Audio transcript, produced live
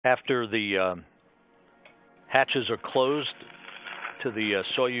After the hatches are closed to the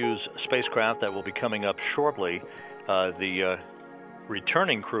Soyuz spacecraft that will be coming up shortly, the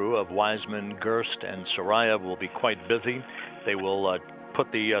returning crew of Wiseman, Gerst, and Sarayev will be quite busy. They will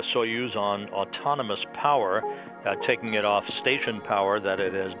put the Soyuz on autonomous power, taking it off station power that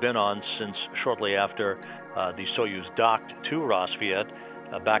it has been on since shortly after the Soyuz docked to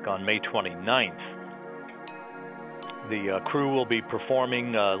Rassvet back on May 29th. The crew will be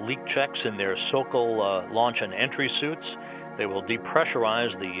performing leak checks in their Sokol launch and entry suits. They will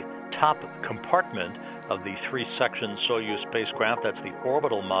depressurize the top compartment of the three-section Soyuz spacecraft. That's the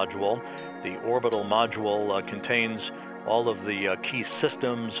orbital module. The orbital module contains all of the key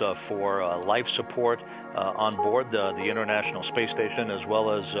systems for life support on board the International Space Station, as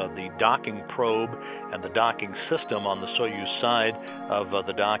well as the docking probe and the docking system on the Soyuz side of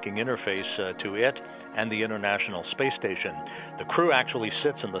the docking interface to it and the International Space Station. The crew actually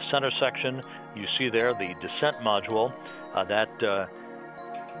sits in the center section. You see there the descent module that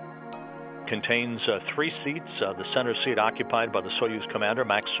contains 3 seats. The center seat occupied by the Soyuz commander,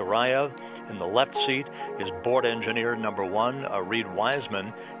 Max Sarayev. In the left seat is board engineer number 1, Reed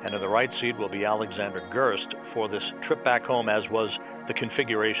Wiseman, and in the right seat will be Alexander Gerst for this trip back home, as was the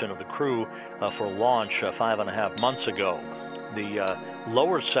configuration of the crew for launch 5.5 months ago. The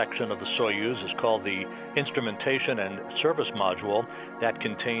lower section of the Soyuz is called the Instrumentation and Service Module. That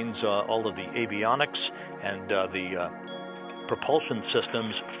contains all of the avionics and the propulsion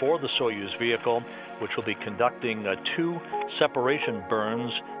systems for the Soyuz vehicle, which will be conducting 2 separation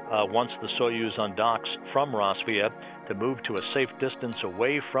burns once the Soyuz undocks from Rassvet to move to a safe distance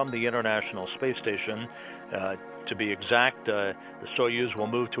away from the International Space Station. To be exact, the Soyuz will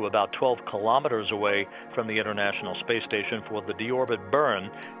move to about 12 kilometers away from the International Space Station for the deorbit burn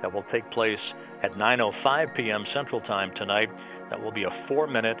that will take place at 9:05 p.m. Central Time tonight. That will be a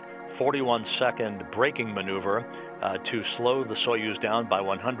 4-minute, 41-second braking maneuver to slow the Soyuz down by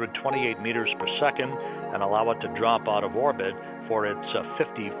 128 meters per second and allow it to drop out of orbit for its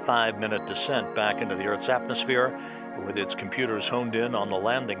 55-minute descent back into the Earth's atmosphere, with its computers honed in on the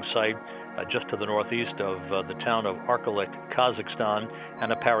landing site just to the northeast of the town of Arkalyk, Kazakhstan,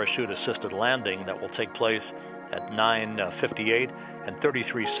 and a parachute-assisted landing that will take place at 9:58 and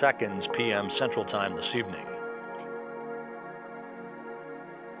 33 seconds p.m. Central Time this evening.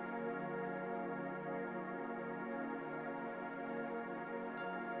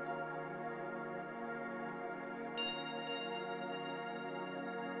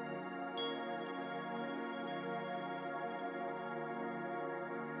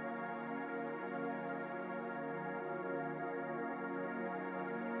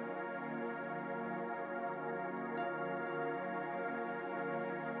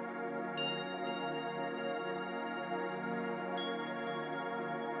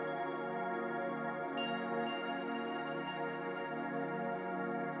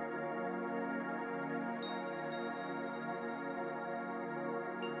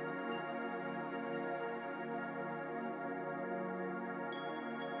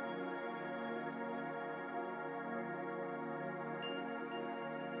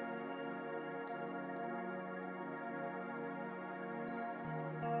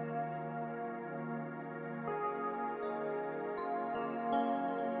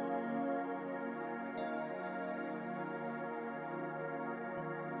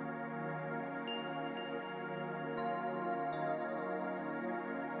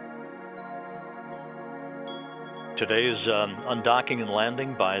 Today's undocking and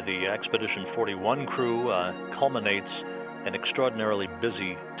landing by the Expedition 41 crew culminates an extraordinarily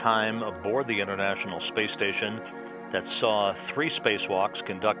busy time aboard the International Space Station that saw 3 spacewalks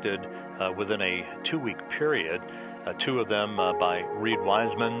conducted within a 2-week period. 2 of them by Reed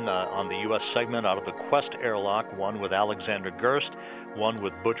Wiseman on the U.S. segment out of the Quest airlock, one with Alexander Gerst, one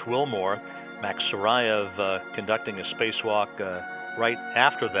with Butch Wilmore. Max Sarayev conducting a spacewalk right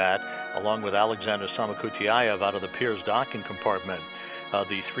after that, along with Alexander Samokhutyaev out of the Pirs docking compartment.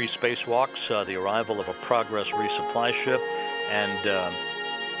 The 3 spacewalks, the arrival of a Progress resupply ship, and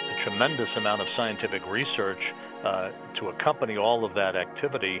a tremendous amount of scientific research to accompany all of that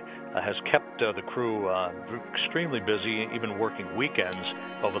activity has kept the crew extremely busy, even working weekends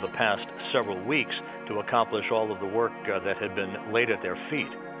over the past several weeks to accomplish all of the work that had been laid at their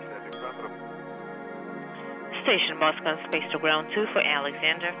feet. Station Moscow, space to ground 2 for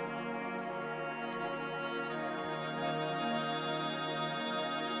Alexander.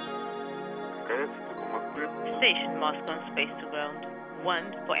 Station Moscow, space to ground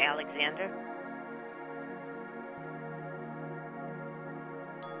 1 for Alexander.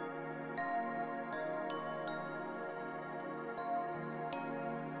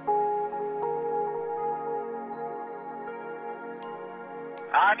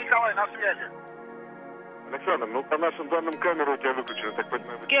 Николай, на связи. Александр, ну по нашим данным камера у тебя выключена, так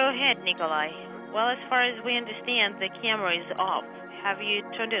понимаю. Go ahead, Nikolai. Well, as far as we understand, the camera is off. Have you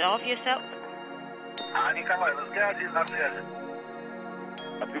turned it off yourself? Николай, взгляди, на связи.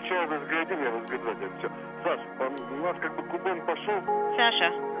 Отвечаю за взглядин, я возглядатель. Все. Саш, у нас как бы кубон пошел.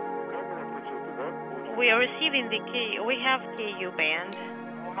 Sasha, Камера включилась, да? we are receiving the we have KU band.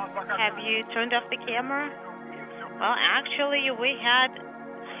 Have you turned off the camera? Well, actually, we have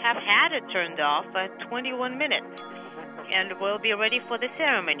had it turned off at 21 minutes, and we'll be ready for the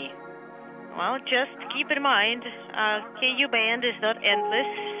ceremony. Well, just keep in mind, KU band is not endless,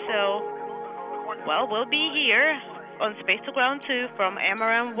 so, well, we'll be here on Space to Ground 2 from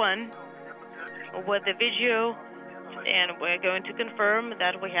MRM 1 with the video, and we're going to confirm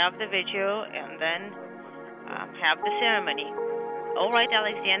that we have the video and then have the ceremony. All right,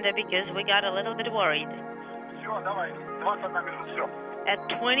 Alexander, because we got a little bit worried. At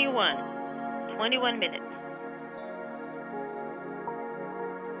 21 minutes.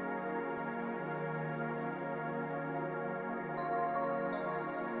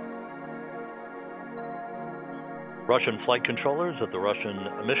 Russian flight controllers at the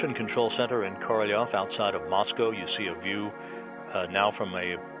Russian Mission Control Center in Korolyov outside of Moscow. You see a view now from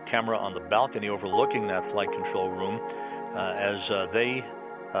a camera on the balcony overlooking that flight control room as they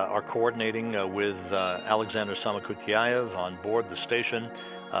are coordinating with Alexander Samokhutyaev on board the station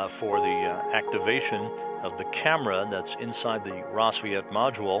for the activation of the camera that's inside the Rosviet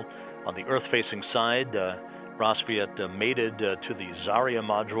module. On the Earth-facing side, Rosviet mated to the Zarya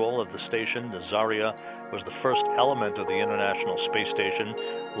module of the station. The Zarya was the first element of the International Space Station,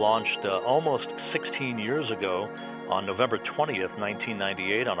 launched almost 16 years ago on November 20th,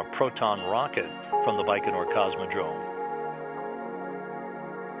 1998, on a Proton rocket from the Baikonur Cosmodrome.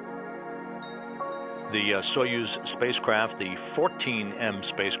 The Soyuz spacecraft, the 14M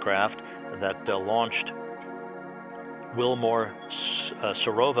spacecraft that launched Wilmore,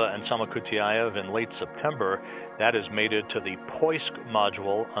 Serova, and Samokhutyaev in late September, that is mated to the Poisk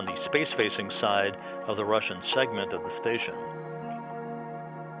module on the space-facing side of the Russian segment of the station.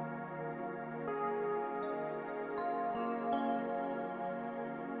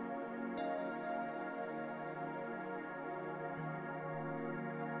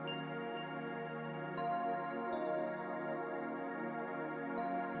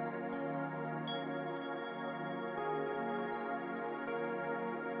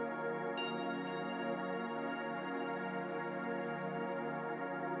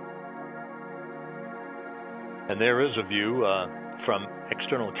 And there is a view from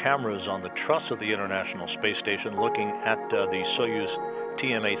external cameras on the truss of the International Space Station looking at the Soyuz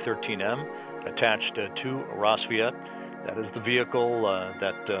TMA-13M attached to Rosviet. That is the vehicle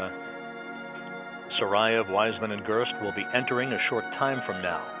that Sarayev, Wiseman, and Gerst will be entering a short time from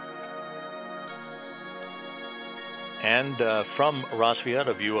now. And from Rosviet,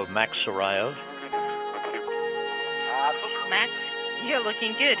 a view of Max Sarayev. Max, you're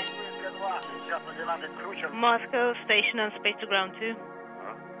looking good. Moscow station on Space to Ground 2.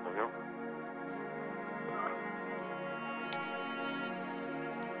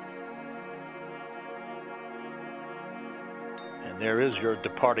 And there is your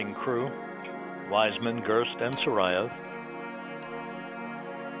departing crew, Wiseman, Gerst, and Sarayev.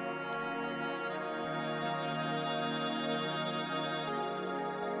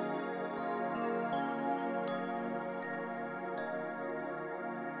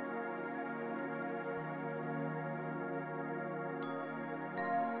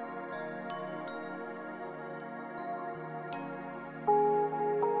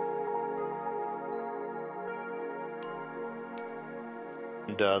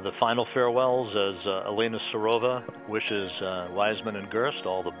 The final farewells as Elena Serova wishes Wiseman and Gerst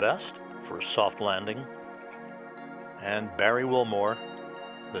all the best for a soft landing. And Barry Wilmore,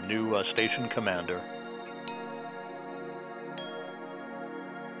 the new station commander.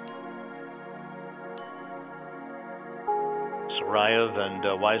 Sarayev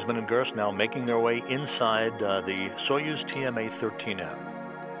and Wiseman and Gerst now making their way inside the Soyuz TMA-13M.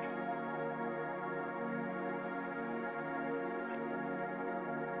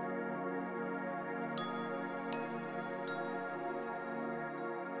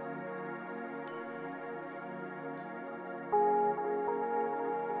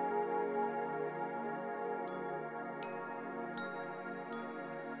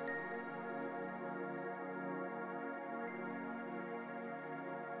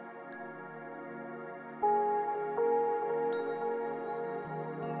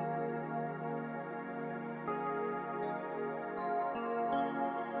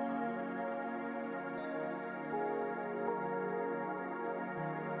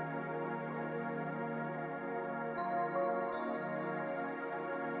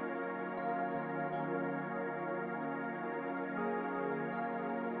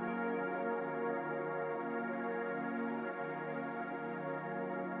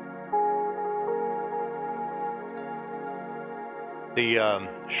 The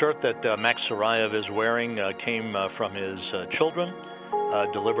shirt that Max Sarayev is wearing came from his children,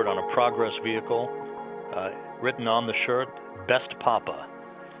 delivered on a Progress vehicle. Written on the shirt, Best Papa.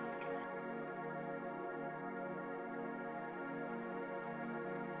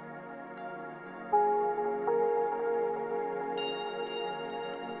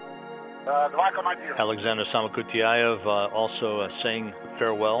 Alexander Samakutyaev also saying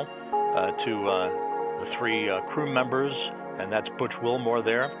farewell to the three crew members, and that's Butch Wilmore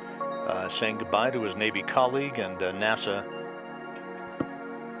there, saying goodbye to his Navy colleague and NASA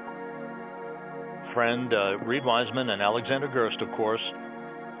friend Reed Wiseman and Alexander Gerst, of course.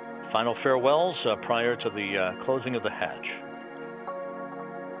 Final farewells prior to the closing of the hatch.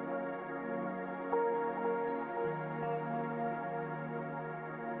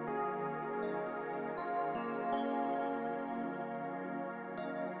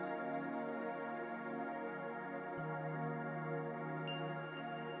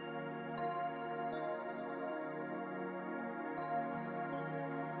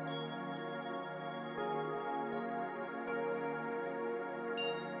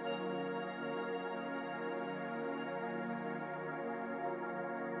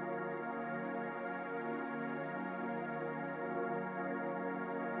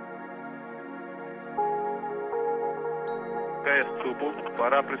 КС Цупл,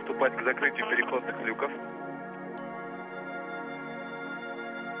 пора приступать к закрытию переходных люков.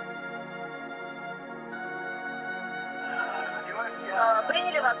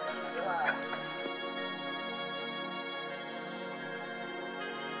 Приняли вас.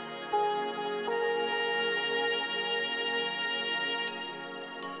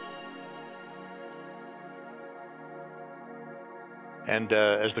 And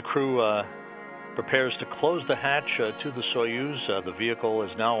as the crew prepares to close the hatch to the Soyuz, the vehicle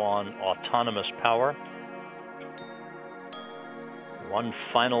is now on autonomous power. One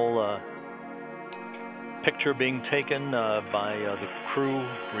final picture being taken by the crew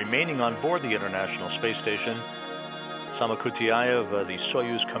remaining on board the International Space Station. Samakutyaev, the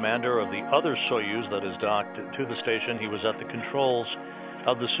Soyuz commander of the other Soyuz that is docked to the station. He was at the controls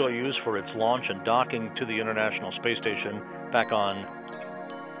of the Soyuz for its launch and docking to the International Space Station back on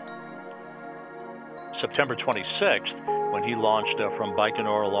September 26th, when he launched from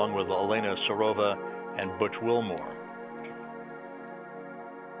Baikonur along with Elena Serova and Butch Wilmore.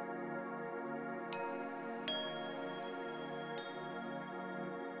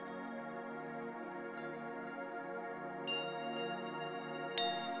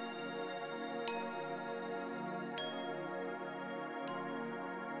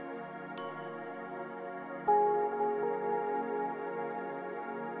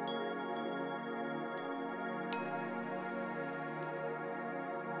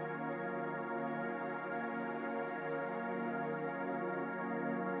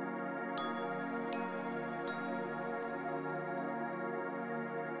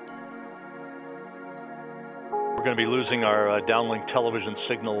 We're going to be losing our downlink television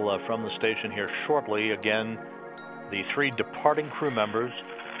signal from the station here shortly. Again, the three departing crew members,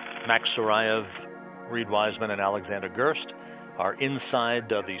 Max Sarayev, Reed Wiseman, and Alexander Gerst, are inside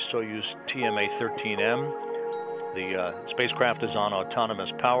the Soyuz TMA-13M. The spacecraft is on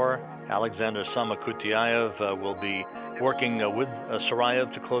autonomous power. Alexander Samakutyaev will be working with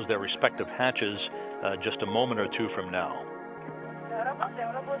Sarayev to close their respective hatches just a moment or two from now.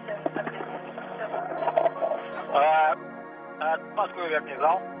 Москвы верхний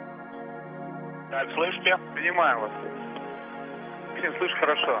зал. Так, слышите? Понимаю вас. Блин, слышу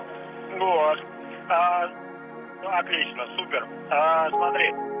хорошо. Вот. Отлично, супер.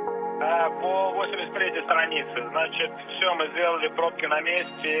 Смотри, по 83-й странице, значит, все, мы сделали пробки на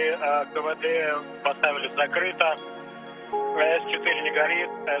месте, КВД поставили закрыто, С4 не горит,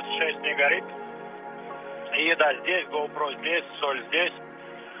 С6 не горит. И да, здесь GoPro, здесь, соль здесь.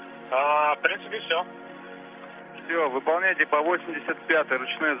 В принципе, все. Все, выполняйте по 85-й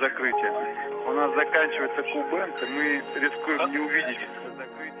ручное закрытие. У нас заканчивается Q-бенд, и мы рискуем не увидеть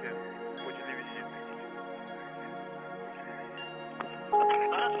закрытие по телевизору.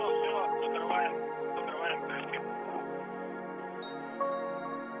 Хорошо, все, закрываем крышки.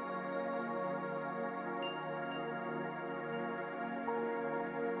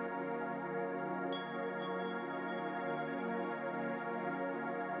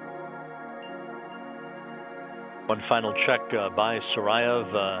 One final check by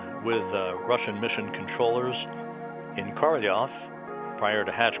Sarayev with Russian mission controllers in Korolyov prior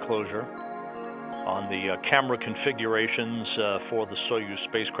to hatch closure on the camera configurations for the Soyuz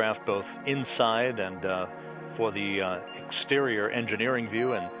spacecraft, both inside and for the exterior engineering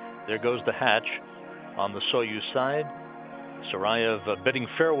view. And there goes the hatch on the Soyuz side. Sarayev bidding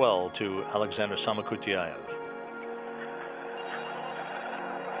farewell to Alexander Samokutyaev.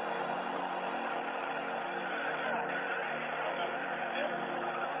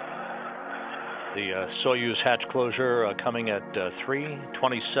 The Soyuz hatch closure coming at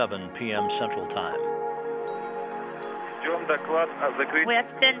 3:27 p.m. Central Time. We are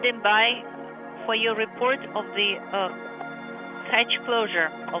standing by for your report of the hatch closure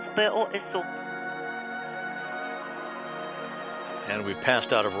of BOSU. And we've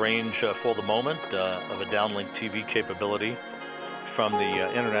passed out of range for the moment of a downlink TV capability from the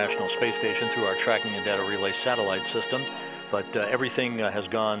International Space Station through our tracking and data relay satellite system. But everything has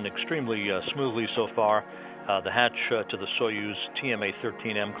gone extremely smoothly so far. The hatch to the Soyuz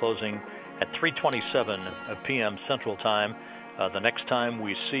TMA-13M closing at 3:27 p.m. Central Time. The next time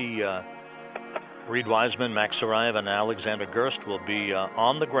we see Reed Wiseman, Max Sarayev, and Alexander Gerst will be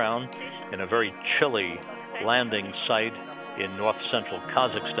on the ground in a very chilly landing site in north-central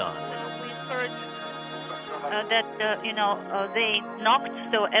Kazakhstan. We heard that they knocked,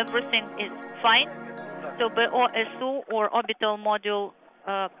 so everything is fine. So BOSU or orbital module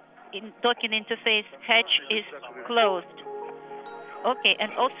docking interface hatch is closed. Okay,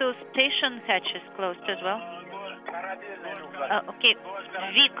 and also station hatch is closed as well. Okay,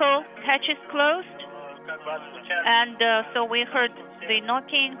 vehicle hatch is closed, and so we heard the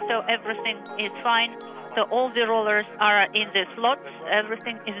knocking, so everything is fine. So all the rollers are in the slots,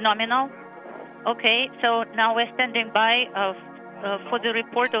 everything is nominal. Okay, so now we're standing by for the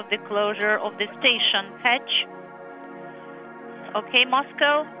report of the closure of the station hatch. Okay,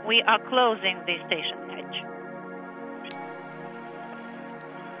 Moscow, we are closing the station hatch.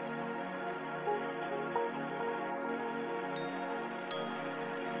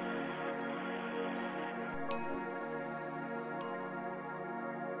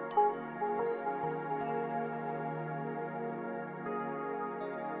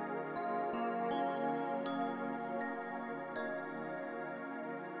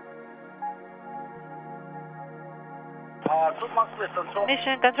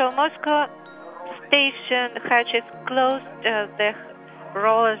 Mission Control Moscow, station hatch is closed, the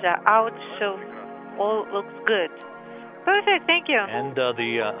rollers are out, so all looks good. Perfect, thank you. And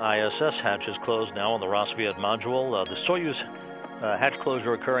the ISS hatch is closed now on the Rosviet module. The Soyuz hatch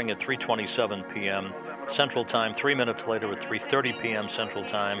closure occurring at 3:27 p.m. Central Time. 3 minutes later at 3:30 p.m. Central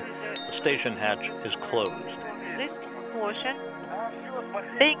Time, the station hatch is closed. This portion.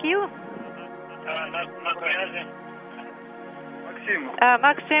 Thank you.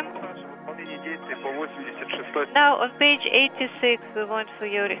 Maxim. Now on page 86,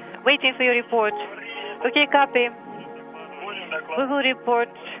 waiting for your report. Okay, copy. We will report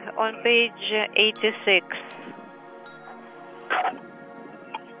on page 86.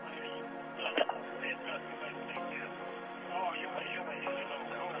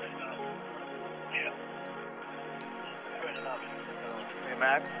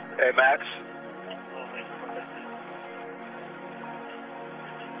 Hey, Max.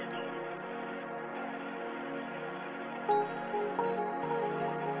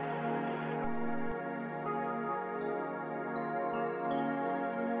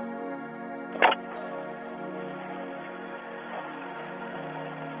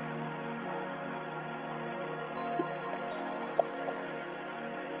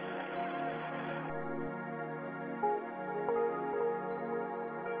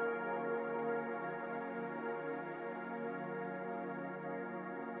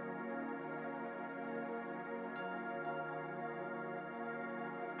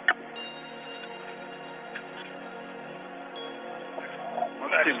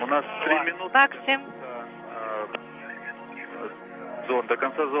 Максим, у нас 3 минуты. Maxim, До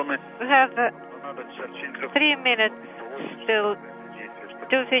конца зоны. we have 3 minutes still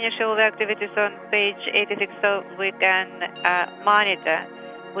to finish all the activities on page 86, so we can monitor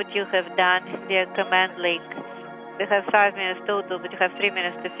what you have done via command link. We have 5 minutes total, but you have 3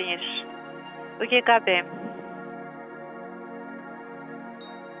 minutes to finish. Okay, copy.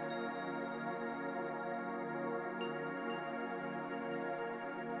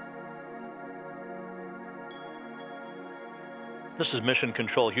 This is Mission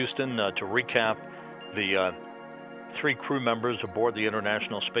Control Houston. To recap, the 3 crew members aboard the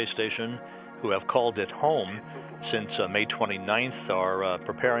International Space Station who have called it home since May 29th are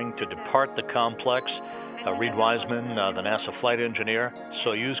preparing to depart the complex. Reed Wiseman, the NASA flight engineer,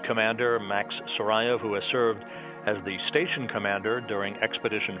 Soyuz commander Max Sarayev, who has served as the station commander during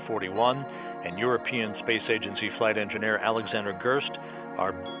Expedition 41, and European Space Agency flight engineer Alexander Gerst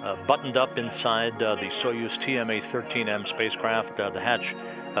are buttoned up inside the Soyuz TMA-13M spacecraft. The hatch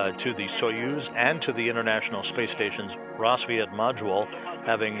to the Soyuz and to the International Space Station's Rassvet module,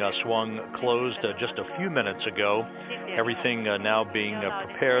 having swung closed just a few minutes ago. Everything now being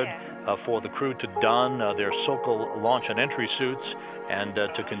prepared for the crew to don their Sokol launch and entry suits and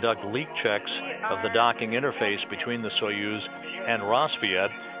to conduct leak checks of the docking interface between the Soyuz and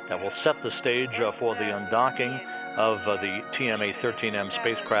Rassvet that will set the stage for the undocking of the TMA-13M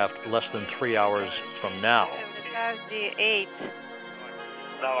spacecraft less than 3 hours from now. The 8.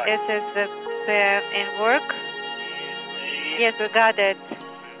 This is in work. Yes, we got it.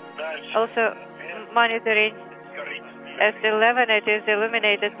 Also monitoring S11, it is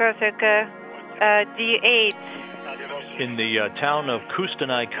illuminated perfect. D8. In the town of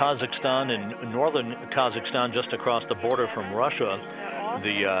Kustanay, Kazakhstan, in northern Kazakhstan, just across the border from Russia,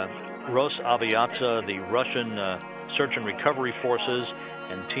 the Rosaviatsia, the Russian search and recovery forces,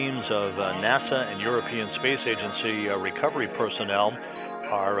 and teams of NASA and European Space Agency recovery personnel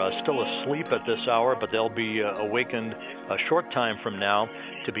are still asleep at this hour, but they'll be awakened a short time from now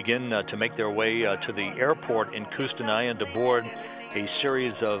to begin to make their way to the airport in Kustanay and to board a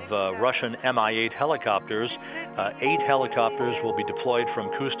series of Russian Mi-8 helicopters. 8 helicopters will be deployed from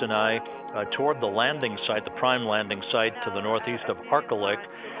Kustanay toward the landing site, the prime landing site to the northeast of Arkalyk.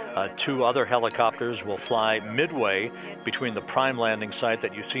 2 other helicopters will fly midway between the prime landing site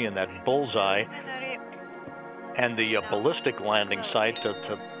that you see in that bullseye and the ballistic landing site,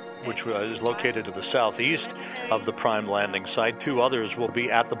 which is located to the southeast of the prime landing site. 2 others will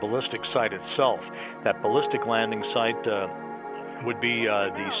be at the ballistic site itself. That ballistic landing site would be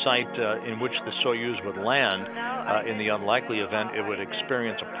the site in which the Soyuz would land in the unlikely event it would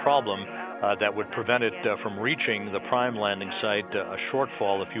experience a problem that would prevent it from reaching the prime landing site, a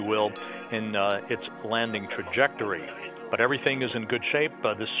shortfall, if you will, in its landing trajectory. But everything is in good shape.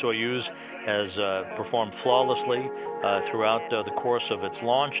 This Soyuz has performed flawlessly throughout the course of its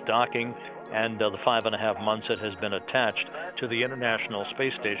launch, docking, and the 5.5 months it has been attached to the International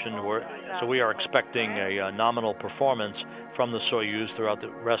Space Station. So we are expecting a nominal performance from the Soyuz throughout the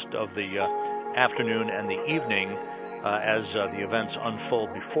rest of the afternoon and the evening as the events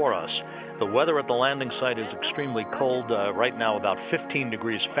unfold before us. The weather at the landing site is extremely cold, right now about 15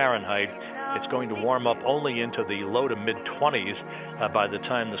 degrees Fahrenheit. It's going to warm up only into the low to mid-20s by the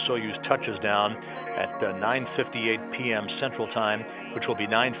time the Soyuz touches down at 9:58 p.m. Central Time, which will be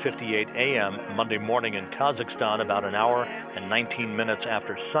 9:58 a.m. Monday morning in Kazakhstan, about an hour and 19 minutes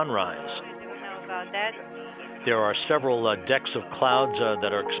after sunrise. There are several decks of clouds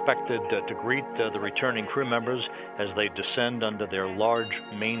that are expected to greet the returning crew members as they descend under their large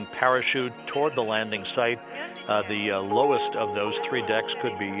main parachute toward the landing site. The lowest of those 3 decks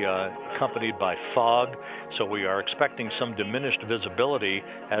could be accompanied by fog, so we are expecting some diminished visibility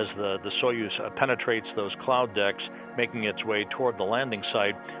as the Soyuz penetrates those cloud decks, making its way toward the landing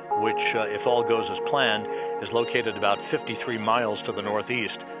site, which, if all goes as planned, is located about 53 miles to the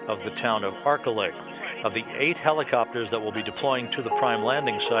northeast of the town of Arkalyk. Of the 8 helicopters that will be deploying to the prime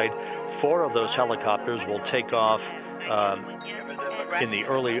landing site, 4 of those helicopters will take off in the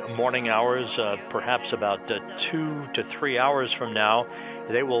early morning hours, perhaps about 2 to 3 hours from now.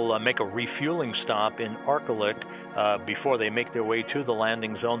 They will make a refueling stop in Arkalyk before they make their way to the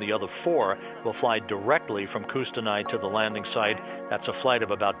landing zone. The other 4 will fly directly from Kustanay to the landing site. That's a flight of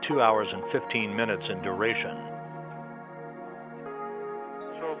about 2 hours and 15 minutes in duration.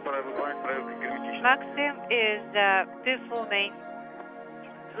 Maxim is performing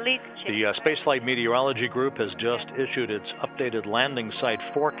leak check. The Spaceflight Meteorology Group has just issued its updated landing site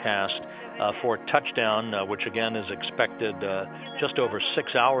forecast for touchdown, which again is expected just over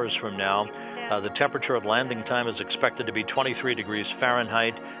 6 hours from now. The temperature at landing time is expected to be 23 degrees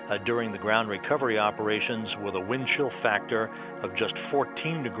Fahrenheit during the ground recovery operations, with a wind chill factor of just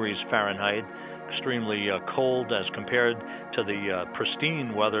 14 degrees Fahrenheit. Extremely cold as compared to the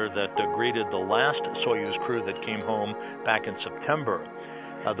pristine weather that greeted the last Soyuz crew that came home back in September.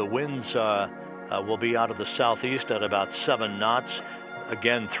 The winds will be out of the southeast at about 7 knots.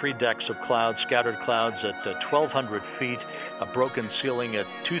 Again, 3 decks of clouds, scattered clouds at 1,200 feet, a broken ceiling at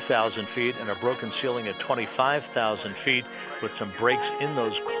 2,000 feet, and a broken ceiling at 25,000 feet with some breaks in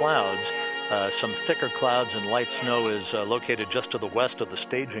those clouds. Some thicker clouds and light snow is located just to the west of the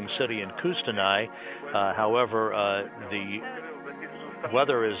staging city in Kustanay. However, the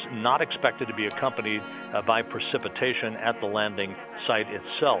weather is not expected to be accompanied by precipitation at the landing site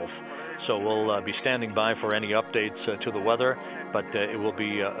itself. So we'll be standing by for any updates to the weather, but it will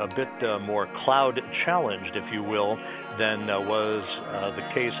be a bit more cloud challenged, if you will, than was the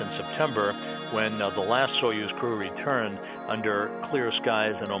case in September when the last Soyuz crew returned under clear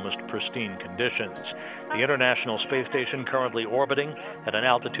skies and almost pristine conditions. The International Space Station currently orbiting at an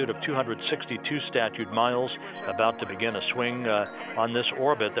altitude of 262 statute miles, about to begin a swing on this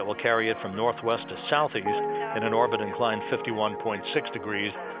orbit that will carry it from northwest to southeast in an orbit inclined 51.6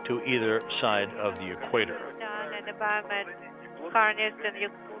 degrees to either side of the equator. An environment harness, and you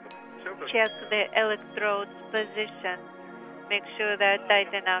check the electrodes position. Make sure they're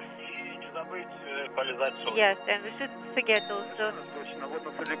tight enough. Yes, and we should forget also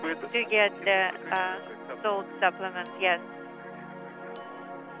to get the salt supplements. Yes,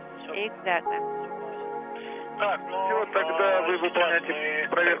 exactly.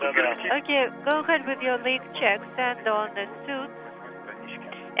 Okay, go ahead with your leak check. Stand on the suit,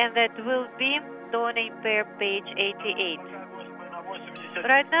 and that will be dawning pair page 88.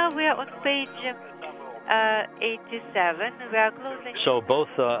 Right now we are on page 87. We are closing. So both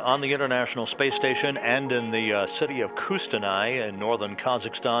on the International Space Station and in the city of Kustanai in northern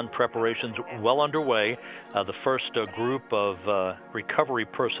Kazakhstan, preparations well underway. The first group of recovery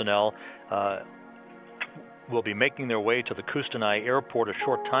personnel will be making their way to the Kustanai airport a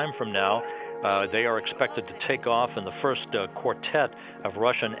short time from now. They are expected to take off in the first quartet of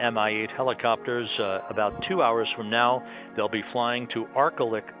Russian Mi-8 helicopters about 2 hours from now. They'll be flying to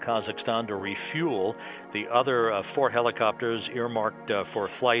Arkalyk, Kazakhstan to refuel. The other 4 helicopters earmarked for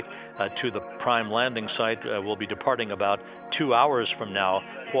flight to the prime landing site will be departing about 2 hours from now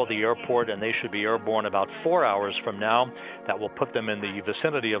for the airport, and they should be airborne about 4 hours from now. That will put them in the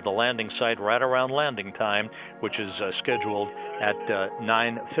vicinity of the landing site right around landing time, which is scheduled at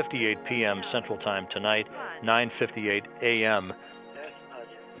 9:58 p.m. Central Time tonight, 9:58 a.m.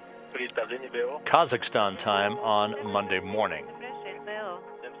 Kazakhstan time on Monday morning.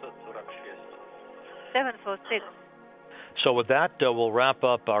 746. So with that, we'll wrap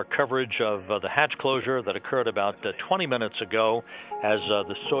up our coverage of the hatch closure that occurred about 20 minutes ago as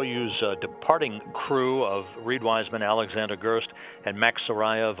the Soyuz departing crew of Reid Wiseman, Alexander Gerst, and Max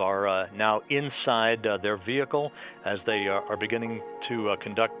Sarayev are now inside their vehicle as they are beginning to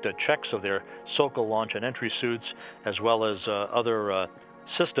conduct checks of their Sokol launch and entry suits, as well as other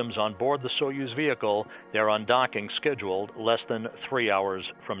systems on board the Soyuz vehicle. They're undocking scheduled less than 3 hours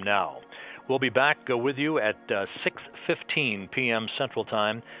from now. We'll be back with you at 6:15 p.m. Central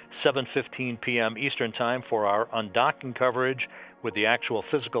Time, 7:15 p.m. Eastern Time for our undocking coverage with the actual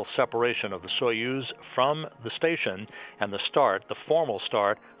physical separation of the Soyuz from the station and the formal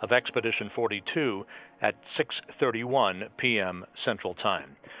start of Expedition 42 at 6:31 p.m. Central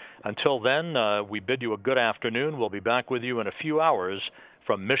Time. Until then, we bid you a good afternoon. We'll be back with you in a few hours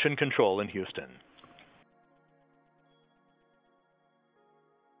from Mission Control in Houston.